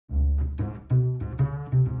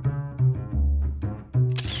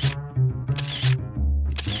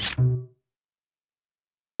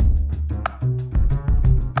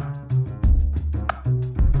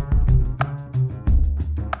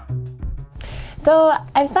So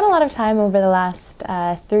I've spent a lot of time over the last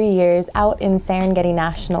 3 years out in Serengeti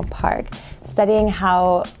National Park studying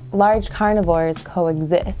how large carnivores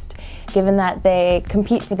coexist, given that they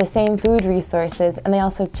compete for the same food resources and they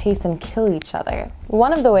also chase and kill each other.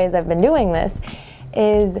 One of the ways I've been doing this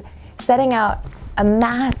is setting out a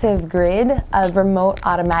massive grid of remote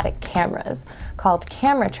automatic cameras called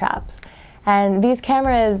camera traps. And these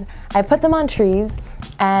cameras, I put them on trees,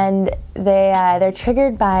 and they're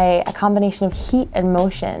triggered by a combination of heat and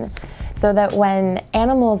motion, so that when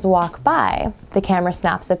animals walk by, the camera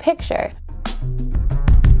snaps a picture.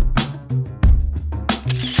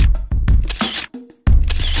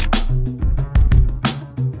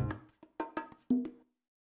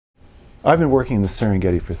 I've been working in the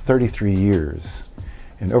Serengeti for 33 years.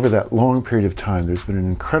 And over that long period of time, there's been an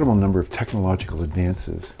incredible number of technological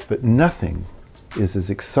advances, but nothing is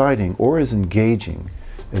as exciting or as engaging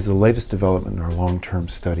as the latest development in our long-term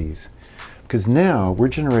studies. Because now we're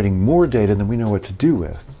generating more data than we know what to do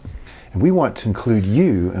with. And we want to include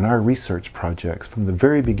you in our research projects from the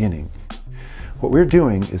very beginning. What we're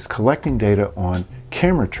doing is collecting data on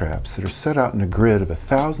camera traps that are set out in a grid of a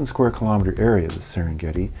 1,000 square kilometer area of the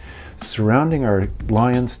Serengeti, surrounding our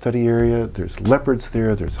lion study area. There's leopards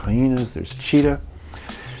there, there's hyenas, there's cheetah.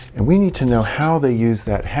 And we need to know how they use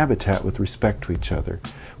that habitat with respect to each other.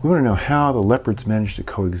 We want to know how the leopards manage to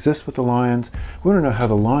coexist with the lions. We want to know how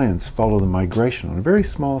the lions follow the migration on a very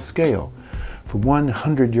small scale from one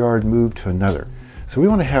 100-yard move to another. So we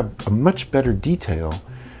want to have a much better detail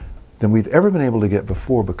than we've ever been able to get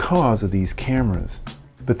before because of these cameras.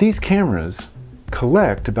 But these cameras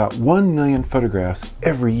collect about 1 million photographs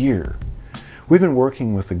every year. We've been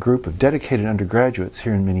working with a group of dedicated undergraduates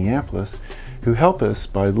here in Minneapolis who help us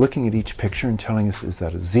by looking at each picture and telling us, is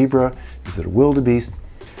that a zebra, is it a wildebeest?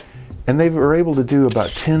 And they were able to do about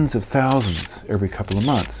tens of thousands every couple of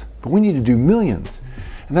months. But we need to do millions,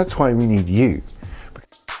 and that's why we need you.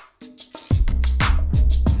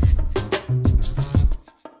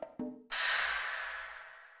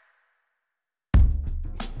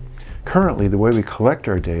 Currently, the way we collect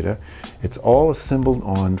our data, it's all assembled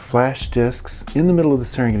on flash disks in the middle of the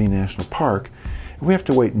Serengeti National Park, and we have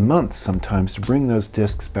to wait months sometimes to bring those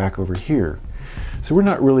disks back over here. So we're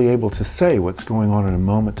not really able to say what's going on a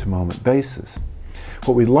moment-to-moment basis.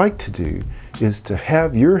 What we'd like to do is to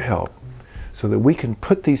have your help so that we can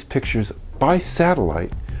put these pictures by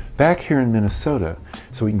satellite back here in Minnesota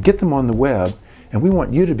so we can get them on the web, and we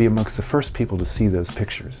want you to be amongst the first people to see those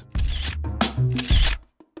pictures.